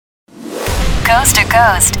coast to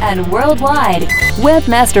coast and worldwide.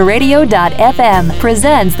 Webmasterradio.fm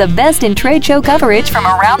presents the best in trade show coverage from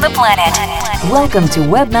around the planet. Welcome to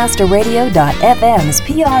Webmasterradio.fm's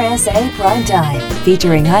PRSA Primetime,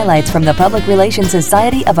 featuring highlights from the Public Relations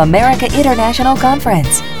Society of America International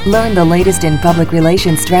Conference. Learn the latest in public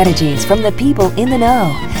relations strategies from the people in the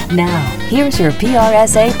know. Now, here's your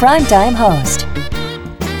PRSA Primetime host.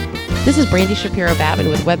 This is Brandy Shapiro-Babin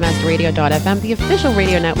with WebmasterRadio.fm, the official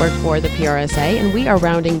radio network for the PRSA, and we are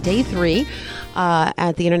rounding day 3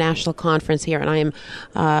 at the International Conference here, and I am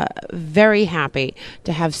very happy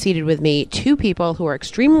to have seated with me 2 people who are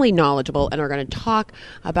extremely knowledgeable and are going to talk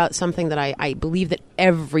about something that I believe that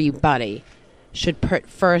everybody should put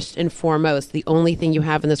first and foremost. The only thing you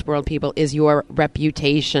have in this world, people, is your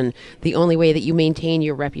reputation. The only way that you maintain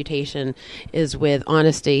your reputation is with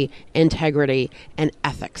honesty, integrity, and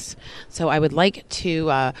ethics. So I would like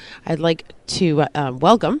to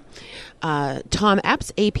welcome Tom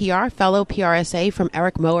Epps, APR, fellow PRSA from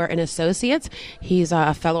Eric Mower and Associates. He's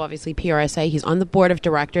a fellow, obviously, PRSA. He's on the board of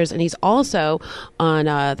directors, and he's also on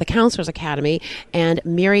the Counselors Academy, and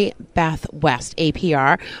Mary Beth West,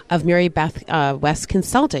 APR, of Mary Beth West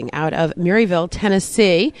Consulting out of Maryville,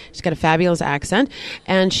 Tennessee. She's got a fabulous accent,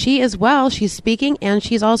 and she as well, she's speaking, and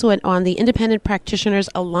she's also on the Independent Practitioners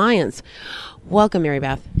Alliance. Welcome, Mary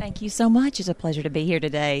Beth. Thank you so much. It's a pleasure to be here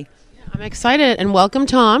today. I'm excited, and welcome,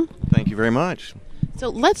 Tom. Thank you very much. So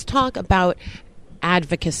let's talk about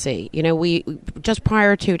advocacy. You know, we just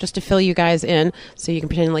prior to, just to fill you guys in so you can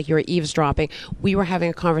pretend like you were eavesdropping, we were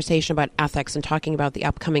having a conversation about ethics and talking about the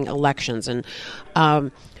upcoming elections, and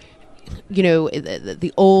you know,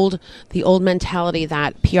 the old mentality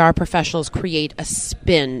that PR professionals create a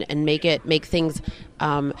spin and make things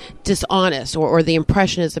dishonest, or the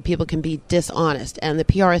impression is that people can be dishonest, and the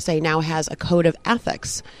PRSA now has a code of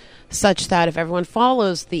ethics such that if everyone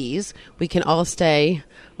follows these, we can all stay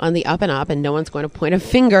on the up and up, and no one's going to point a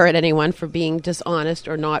finger at anyone for being dishonest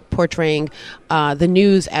or not portraying the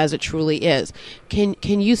news as it truly is. Can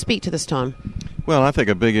you speak to this, Tom? Well, I think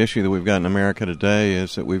a big issue that we've got in America today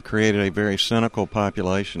is that we've created a very cynical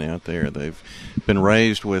population out there. They've been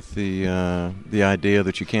raised with the idea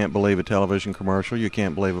that you can't believe a television commercial, you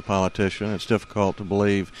can't believe a politician. It's difficult to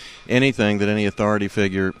believe anything that any authority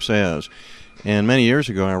figure says. And many years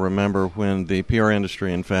ago, I remember when the PR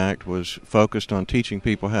industry, in fact, was focused on teaching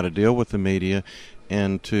people how to deal with the media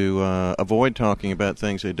and to avoid talking about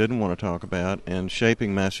things they didn't want to talk about and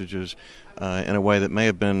shaping messages in a way that may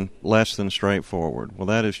have been less than straightforward. Well,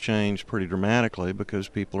 that has changed pretty dramatically because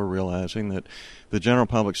people are realizing that the general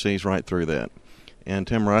public sees right through that. And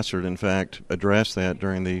Tim Russert, in fact, addressed that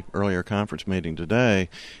during the earlier conference meeting today,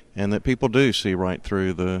 and that people do see right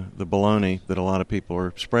through the baloney that a lot of people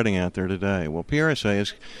are spreading out there today. Well,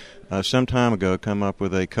 PRSA has some time ago come up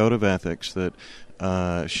with a code of ethics that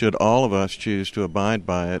should all of us choose to abide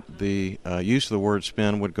by it, the use of the word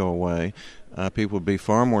spin would go away. People would be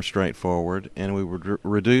far more straightforward, and we would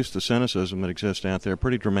reduce the cynicism that exists out there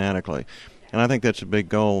pretty dramatically. And I think that's a big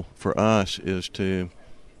goal for us, is to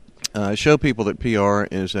show people that PR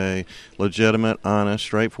is a legitimate, honest,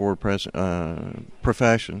 straightforward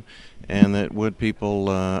profession, and that would people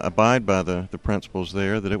abide by the principles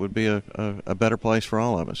there, that it would be a better place for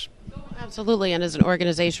all of us. Absolutely, and as an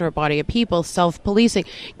organization or a body of people, self-policing.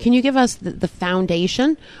 Can you give us the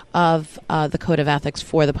foundation of the Code of Ethics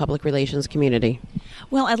for the public relations community?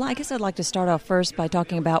 Well, I guess I'd like to start off first by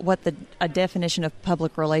talking about what a definition of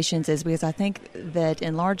public relations is, because I think that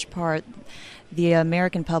in large part the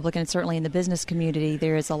American public, and certainly in the business community,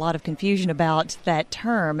 there is a lot of confusion about that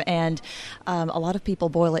term, and a lot of people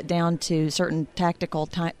boil it down to certain tactical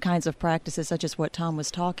kinds of practices, such as what Tom was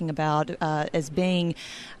talking about, as being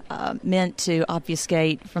meant to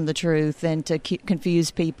obfuscate from the truth and to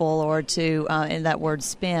confuse people, or to, in that word,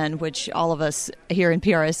 spin, which all of us here in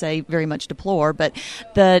PRSA very much deplore. But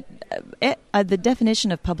the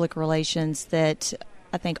definition of public relations that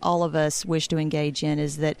I think all of us wish to engage in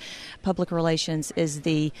is that public relations is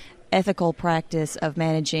the ethical practice of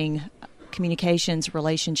managing communications,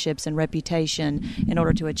 relationships, and reputation in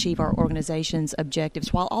order to achieve our organization's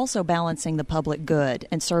objectives, while also balancing the public good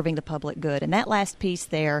and serving the public good. And that last piece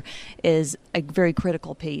there is a very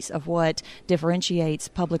critical piece of what differentiates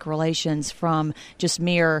public relations from just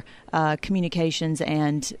mere communications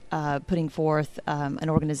and putting forth an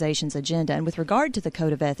organization's agenda. And with regard to the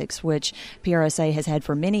Code of Ethics, which PRSA has had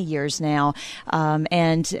for many years now,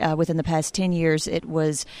 and within the past 10 years, it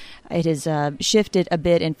has shifted a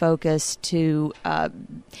bit in focus to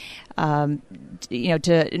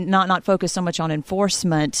to not focus so much on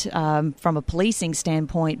enforcement from a policing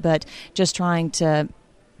standpoint, but just trying to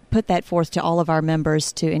put that forth to all of our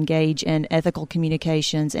members to engage in ethical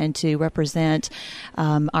communications and to represent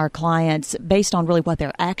our clients based on really what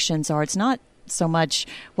their actions are. It's not so much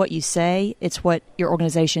what you say, it's what your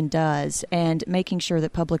organization does, and making sure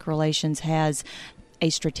that public relations has a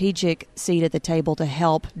strategic seat at the table to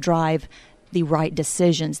help drive the right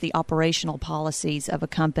decisions, the operational policies of a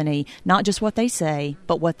company, not just what they say,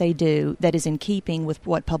 but what they do that is in keeping with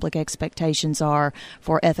what public expectations are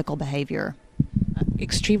for ethical behavior.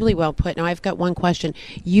 Extremely well put. Now, I've got one question.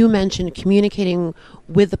 You mentioned communicating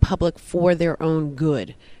with the public for their own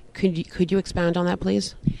good. Could you expound on that,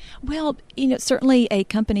 please? Well, certainly a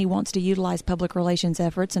company wants to utilize public relations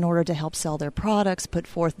efforts in order to help sell their products, put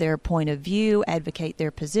forth their point of view, advocate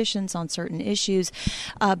their positions on certain issues.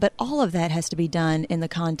 But all of that has to be done in the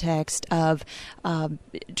context of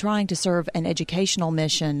trying to serve an educational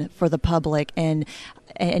mission for the public and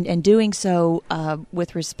doing so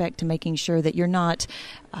with respect to making sure that you're not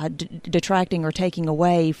detracting or taking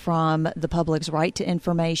away from the public's right to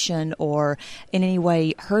information or in any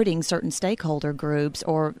way hurting certain stakeholder groups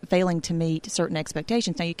or failing to meet certain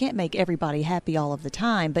expectations. Now, you can't make everybody happy all of the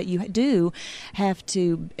time, but you do have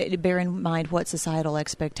to bear in mind what societal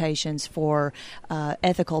expectations for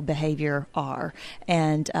ethical behavior are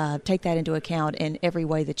and take that into account in every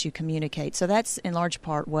way that you communicate. So that's in large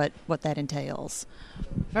part what that entails.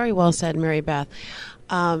 Very well said, Mary Beth.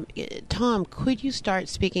 Tom, could you start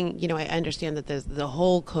speaking? I understand that there's the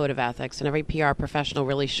whole code of ethics, and every PR professional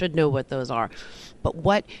really should know what those are. But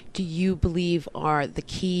what do you believe are the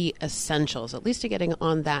key essentials, at least to getting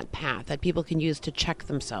on that path, that people can use to check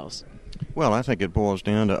themselves? Well, I think it boils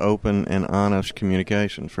down to open and honest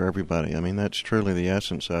communication for everybody. I mean, that's truly the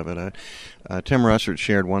essence of it. Tim Russert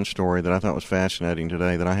shared one story that I thought was fascinating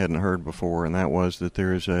today that I hadn't heard before, and that was that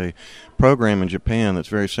there is a program in Japan that's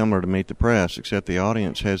very similar to Meet the Press, except the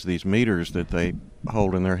audience has these meters that they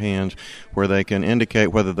hold in their hands where they can indicate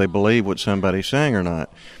whether they believe what somebody's saying or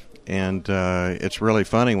not. And it's really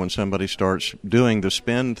funny when somebody starts doing the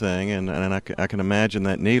spin thing, and I can imagine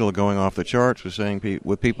that needle going off the charts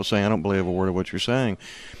with people saying, I don't believe a word of what you're saying.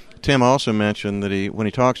 Tim also mentioned that when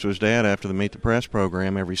he talks to his dad after the Meet the Press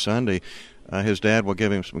program every Sunday, his dad will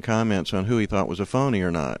give him some comments on who he thought was a phony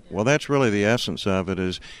or not. Well, that's really the essence of it.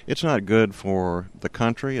 Is it's not good for the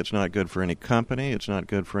country, it's not good for any company, it's not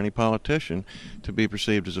good for any politician to be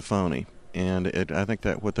perceived as a phony. And I think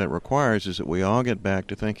that what that requires is that we all get back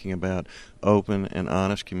to thinking about open and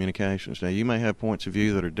honest communications. Now, you may have points of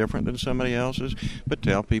view that are different than somebody else's, but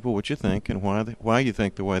tell people what you think and why you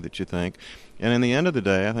think the way that you think. And in the end of the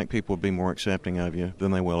day, I think people will be more accepting of you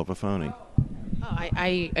than they will of a phony.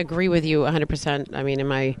 I agree with you 100%. I mean, in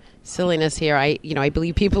my silliness here, I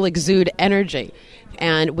believe people exude energy.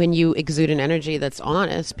 And when you exude an energy that's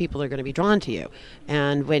honest, people are going to be drawn to you.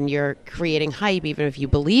 And when you're creating hype, even if you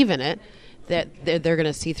believe in it, that they're going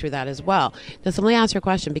to see through that as well. Now, so let me ask you a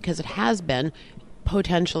question, because it has been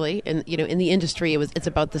potentially in the industry, it's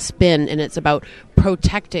about the spin, and it's about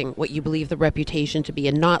protecting what you believe the reputation to be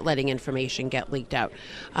and not letting information get leaked out.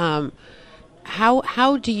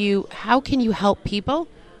 How can you help people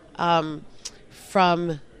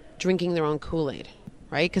from drinking their own Kool-Aid,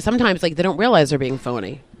 right? Because sometimes they don't realize they're being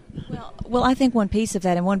phony. Well, I think one piece of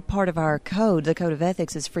that and one part of our code, the Code of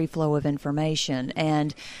Ethics, is free flow of information.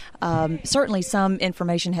 And certainly some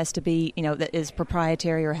information has to be, that is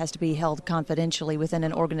proprietary or has to be held confidentially within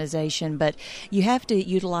an organization. But you have to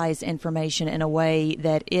utilize information in a way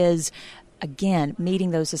that is, again, meeting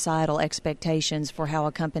those societal expectations for how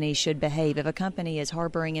a company should behave. If a company is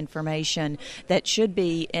harboring information that should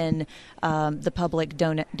be in the public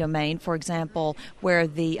domain, for example, where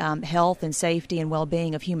the health and safety and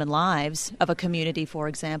well-being of human lives of a community, for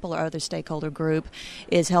example, or other stakeholder group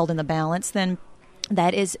is held in the balance, then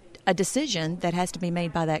that is a decision that has to be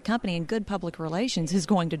made by that company, and good public relations is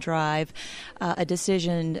going to drive a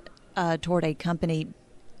decision toward a company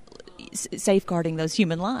safeguarding those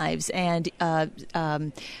human lives and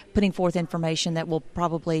putting forth information that will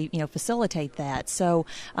probably facilitate that. So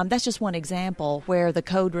that's just one example where the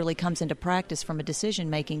code really comes into practice from a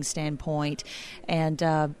decision-making standpoint and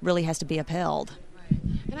really has to be upheld.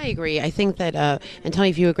 And I agree. I think that, and tell me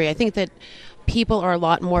if you agree, I think that people are a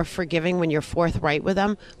lot more forgiving when you're forthright with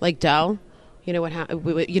them, like Dell. With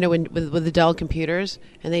the Dell computers,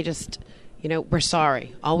 and they just, we're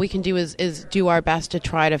sorry. All we can do is do our best to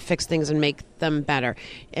try to fix things and make them better.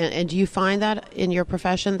 And do you find that in your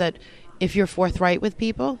profession, that if you're forthright with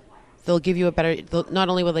people, they'll give you not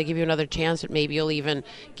only will they give you another chance, but maybe you'll even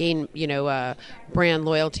gain, brand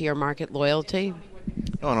loyalty or market loyalty?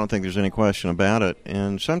 Oh, I don't think there's any question about it.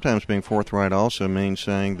 And sometimes being forthright also means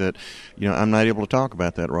saying that, I'm not able to talk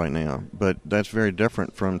about that right now. But that's very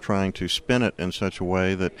different from trying to spin it in such a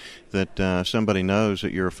way that somebody knows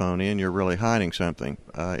that you're a phony and you're really hiding something.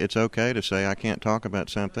 It's okay to say I can't talk about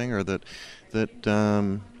something, or that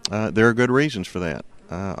there are good reasons for that.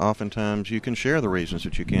 Oftentimes you can share the reasons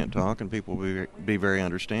that you can't talk, and people will be very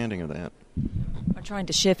understanding of that. We're trying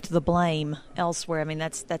to shift the blame elsewhere. I mean,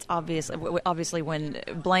 that's obviously when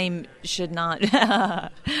blame should not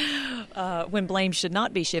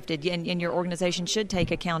be shifted, and your organization should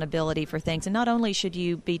take accountability for things. And not only should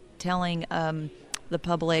you be telling the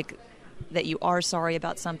public that you are sorry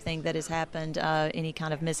about something that has happened, any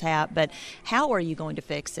kind of mishap, but how are you going to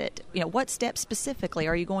fix it? What steps specifically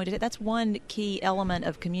are you going to take? That's one key element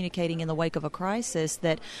of communicating in the wake of a crisis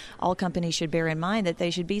that all companies should bear in mind, that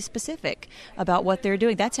they should be specific about what they're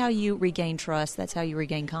doing. That's how you regain trust. That's how you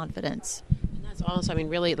regain confidence. And that's also,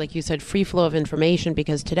 really, like you said, free flow of information,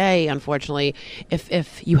 because today, unfortunately,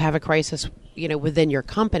 if you have a crisis, within your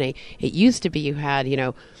company, it used to be you had,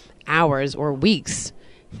 hours or weeks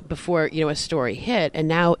before a story hit, and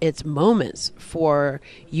now it's moments for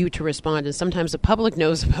you to respond. And sometimes the public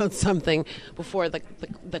knows about something before the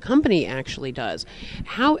company actually does.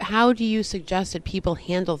 How do you suggest that people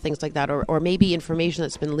handle things like that, or maybe information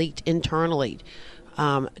that's been leaked internally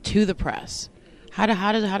to the press? How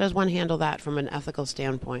does one handle that from an ethical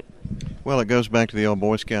standpoint? Well, it goes back to the old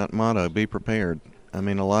Boy Scout motto: be prepared. A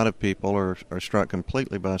lot of people are struck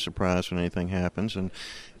completely by surprise when anything happens, and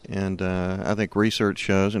I think research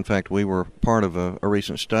shows, in fact, we were part of a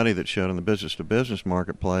recent study that showed in the business-to-business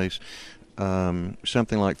marketplace,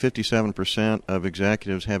 something like 57% of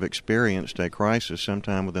executives have experienced a crisis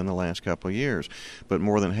sometime within the last couple of years, but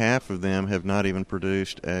more than half of them have not even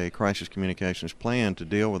produced a crisis communications plan to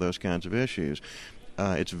deal with those kinds of issues.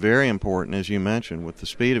 It's very important, as you mentioned, with the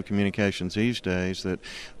speed of communications these days, that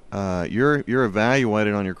you're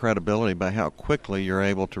evaluated on your credibility by how quickly you're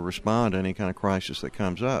able to respond to any kind of crisis that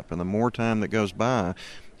comes up. And the more time that goes by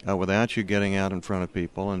without you getting out in front of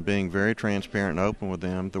people and being very transparent and open with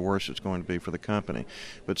them, the worse it's going to be for the company.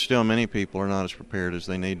 But still, many people are not as prepared as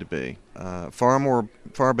they need to be.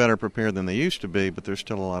 Far better prepared than they used to be, but there's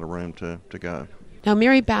still a lot of room to go. Now,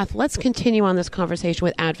 Mary Beth, let's continue on this conversation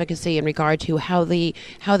with advocacy in regard to how the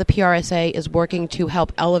PRSA is working to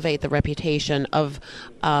help elevate the reputation of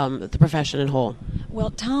the profession in whole.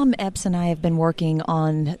 Well, Tom Epps and I have been working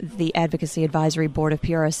on the Advocacy Advisory Board of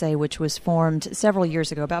PRSA, which was formed several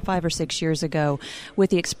years ago, about 5 or 6 years ago,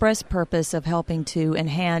 with the express purpose of helping to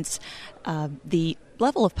enhance the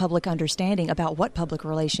level of public understanding about what public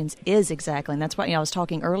relations is exactly. And that's why I was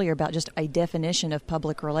talking earlier about just a definition of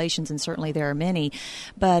public relations, and certainly there are many.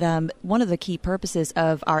 But one of the key purposes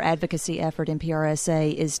of our advocacy effort in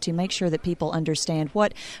PRSA is to make sure that people understand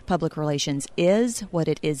what public relations is, what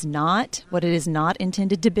it is not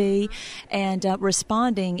intended to be, and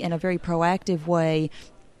responding in a very proactive way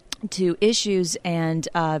to issues and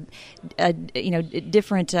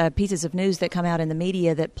different pieces of news that come out in the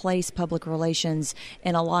media that place public relations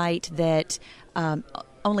in a light that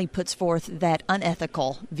only puts forth that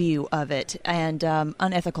unethical view of it and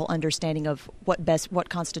unethical understanding of what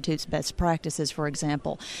constitutes best practices, for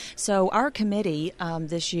example. So our committee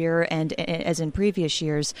this year, and as in previous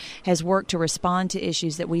years, has worked to respond to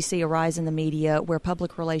issues that we see arise in the media where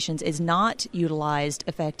public relations is not utilized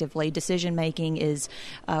effectively. Decision making is,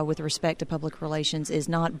 with respect to public relations, is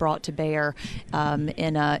not brought to bear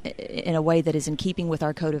in a way that is in keeping with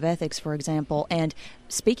our code of ethics, for example, and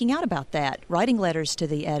speaking out about that, writing letters to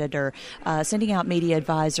the editor, sending out media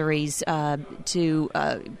advisories to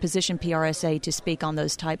position PRSA to speak on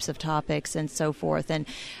those types of topics and so forth, and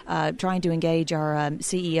trying to engage our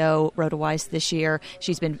CEO, Rhoda Weiss, this year.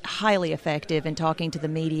 She's been highly effective in talking to the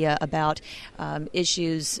media about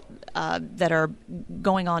issues that are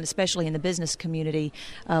going on, especially in the business community,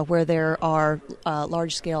 where there are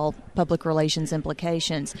large-scale public relations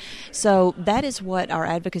implications. So that is what our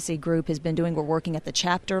advocacy group has been doing. We're working at the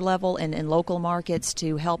chapter level and in local markets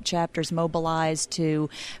to help chapters mobilize to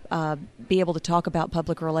be able to talk about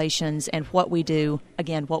public relations and what we do,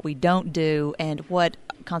 again, what we don't do, and what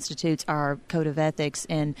constitutes our code of ethics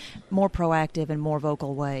in more proactive and more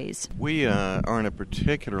vocal ways. We are in a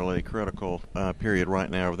particularly critical period right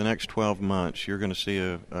now. Over the next 12 months, you're going to see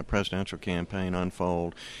a presidential campaign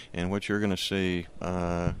unfold, and what you're going to see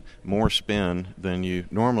more spin than you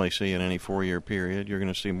normally see in any 4-year period. You're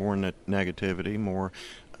going to see more negativity, more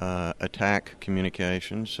attack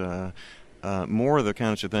communications, more of the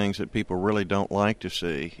kinds of things that people really don't like to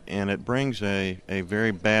see. And it brings a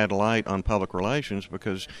very bad light on public relations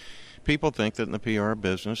because people think that in the PR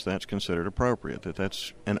business that's considered appropriate, that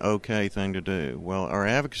that's an okay thing to do. Well, our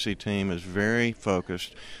advocacy team is very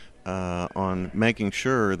focused on making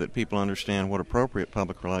sure that people understand what appropriate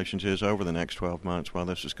public relations is over the next 12 months while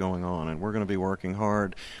this is going on. And we're going to be working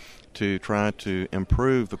hard to try to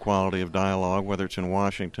improve the quality of dialogue, whether it's in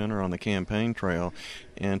Washington or on the campaign trail,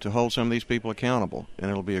 and to hold some of these people accountable. And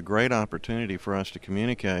it'll be a great opportunity for us to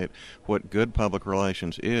communicate what good public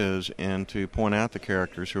relations is and to point out the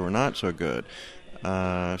characters who are not so good.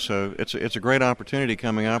 So it's a great opportunity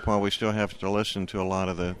coming up while we still have to listen to a lot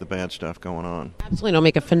of the bad stuff going on. Absolutely. It'll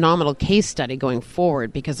make a phenomenal case study going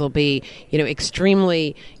forward because there'll be,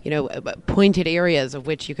 extremely, pointed areas of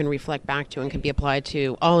which you can reflect back to and can be applied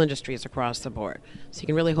to all industries across the board. So you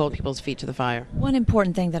can really hold people's feet to the fire. One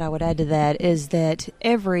important thing that I would add to that is that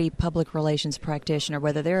every public relations practitioner,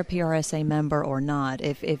 whether they're a PRSA member or not,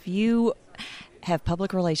 if you have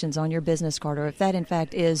public relations on your business card, or if that in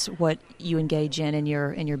fact is what you engage in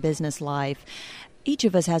your business life, each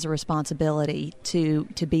of us has a responsibility to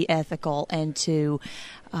be ethical and to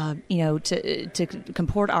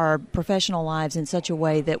comport our professional lives in such a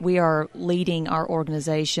way that we are leading our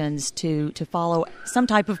organizations to follow some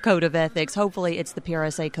type of code of ethics. Hopefully it's the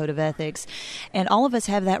PRSA code of ethics. And all of us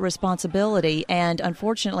have that responsibility. And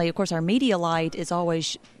unfortunately, of course, our media light is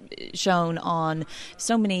always shown on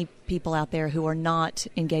so many people out there who are not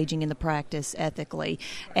engaging in the practice ethically,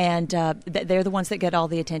 and they're the ones that get all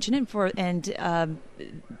the attention, and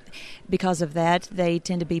because of that, they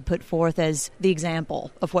tend to be put forth as the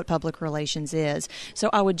example of what public relations is. So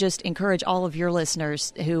I would just encourage all of your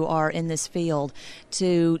listeners who are in this field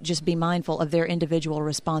to just be mindful of their individual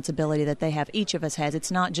responsibility that they have. Each of us has.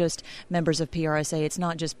 It's not just members of PRSA. It's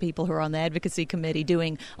not just people who are on the advocacy committee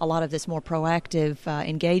doing a lot of this more proactive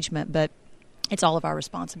engagement, but it's all of our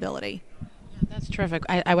responsibility. That's terrific.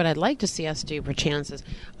 What I'd like to see us do, perchance, is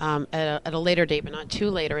at a later date, but not too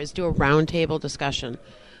later, is do a roundtable discussion.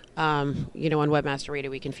 On Webmaster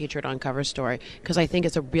Radio, we can feature it on Cover Story because I think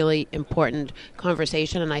it's a really important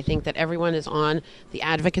conversation, and I think that everyone is on the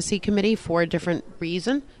advocacy committee for a different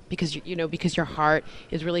reason because because your heart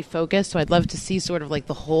is really focused. So I'd love to see sort of like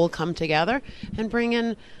the whole come together and bring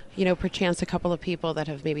in, perchance a couple of people that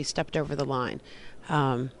have maybe stepped over the line,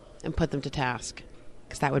 and put them to task.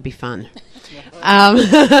 Because that would be fun.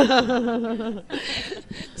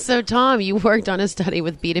 So, Tom, you worked on a study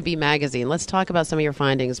with B2B Magazine. Let's talk about some of your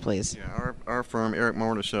findings, please. Yeah, our firm, Eric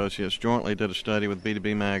Moore & Associates, jointly did a study with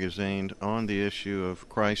B2B Magazine on the issue of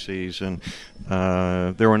crises, and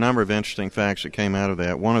there were a number of interesting facts that came out of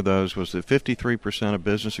that. One of those was that 53% of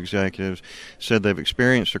business executives said they've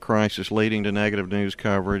experienced a crisis leading to negative news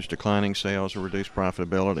coverage, declining sales, or reduced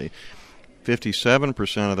profitability.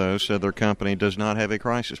 57% of those said their company does not have a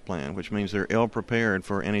crisis plan, which means they're ill-prepared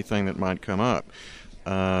for anything that might come up.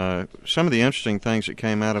 Some of the interesting things that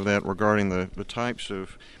came out of that regarding the types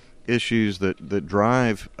of issues that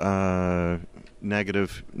drive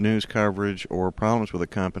negative news coverage or problems with a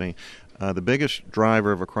company, the biggest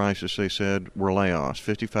driver of a crisis, they said, were layoffs.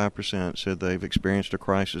 55% said they've experienced a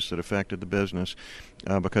crisis that affected the business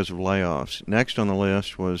because of layoffs. Next on the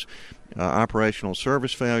list was operational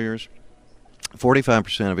service failures.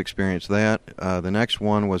 45% have experienced that. The next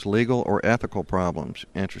one was legal or ethical problems.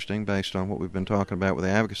 Interesting, based on what we've been talking about with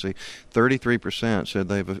advocacy. 33% said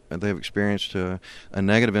they've experienced a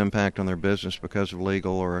negative impact on their business because of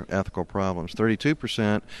legal or ethical problems.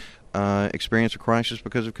 32% experienced a crisis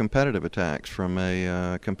because of competitive attacks from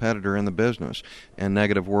a competitor in the business and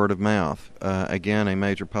negative word of mouth. Again, a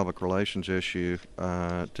major public relations issue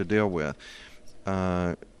to deal with.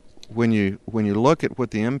 When you look at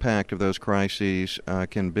what the impact of those crises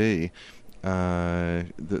can be,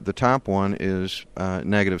 the top one is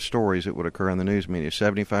negative stories that would occur in the news media.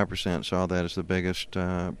 75% saw that as the biggest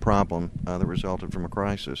problem that resulted from a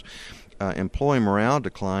crisis. Employee morale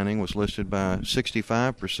declining was listed by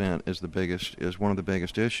 65% as one of the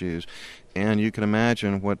biggest issues, and you can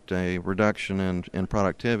imagine what a reduction in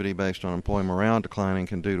productivity based on employee morale declining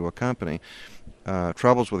can do to a company.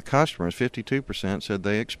 Troubles with customers, 52% said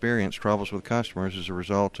they experienced troubles with customers as a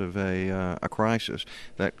result of a crisis.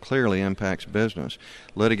 That clearly impacts business.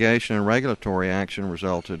 Litigation and regulatory action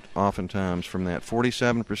resulted oftentimes from that.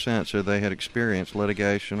 47% said they had experienced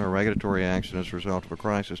litigation or regulatory action as a result of a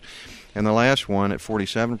crisis. And the last one at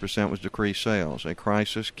 47% was decreased sales. A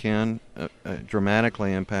crisis can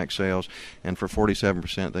dramatically impact sales, and for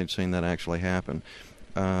 47% they'd seen that actually happen.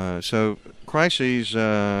 So crises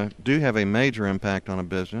do have a major impact on a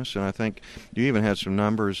business, and I think you even had some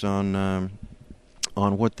numbers on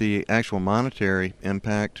what the actual monetary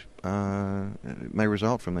impact may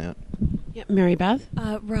result from that. Yeah, Mary Beth?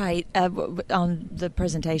 Right. On the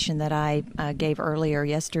presentation that I gave earlier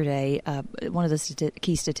yesterday, one of the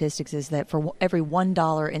key statistics is that for every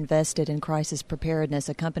 $1 invested in crisis preparedness,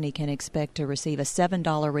 a company can expect to receive a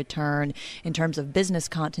 $7 return in terms of business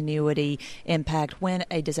continuity impact when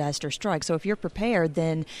a disaster strikes. So if you're prepared,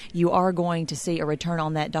 then you are going to see a return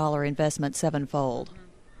on that dollar investment sevenfold.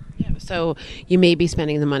 Yeah, so you may be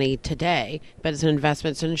spending the money today, but it's an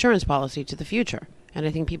investment, it's an insurance policy to the future. And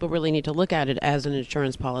I think people really need to look at it as an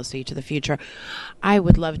insurance policy to the future. I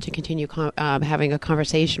would love to continue having a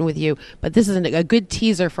conversation with you, but this is a good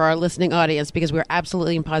teaser for our listening audience because we're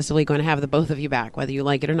absolutely and positively going to have the both of you back, whether you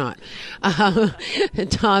like it or not.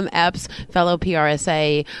 Tom Epps, fellow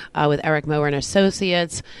PRSA with Eric Mower and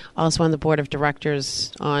Associates, also on the board of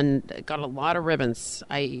directors got a lot of ribbons.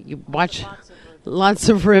 You watch... Lots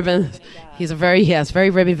of ribbons. He's a very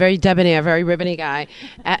ribbon, very debonair, very ribbony guy.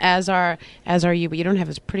 As are you, but you don't have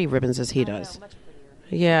as pretty ribbons as he does.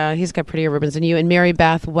 Yeah, he's got prettier ribbons than you. And Mary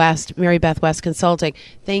Beth West Consulting.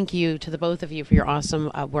 Thank you to the both of you for your awesome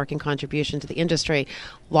work and contribution to the industry.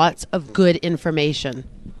 Lots of good information.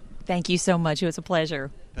 Thank you so much. It was a pleasure.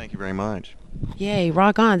 Thank you very much. Yay,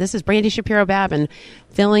 rock on. This is Brandy Shapiro-Babin,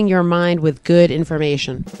 filling your mind with good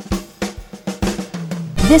information.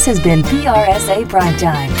 This has been PRSA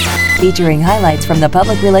Primetime, featuring highlights from the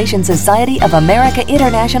Public Relations Society of America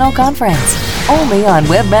International Conference, only on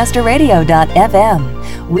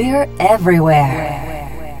WebmasterRadio.fm. We're everywhere.